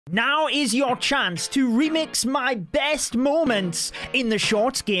Now is your chance to remix my best moments in the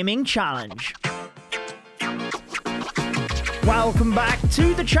Shorts Gaming Challenge. Welcome back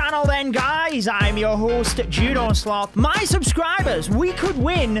to the channel then, guys. I'm your host, Judo Sloth. My subscribers, we could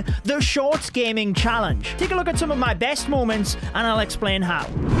win the Shorts Gaming Challenge. Take a look at some of my best moments and I'll explain how.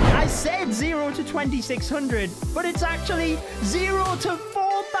 I said 0 to 2600, but it's actually 0 to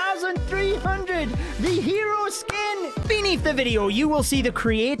 4300, the hero skin. Beneath the video, you will see the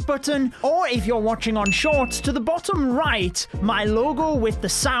create button, or if you're watching on Shorts, to the bottom right, my logo with the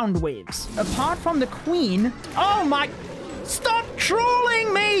sound waves. Apart from the queen, oh my... Stop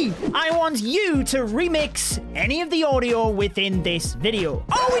trolling me! I want you to remix any of the audio within this video.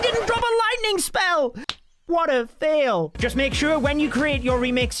 Oh, we didn't drop a lightning spell! What a fail. Just make sure when you create your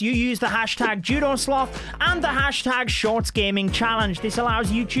remix, you use the hashtag Judo Sloth and the hashtag Shorts Gaming Challenge. This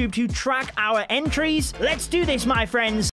allows YouTube to track our entries. Let's do this, my friends.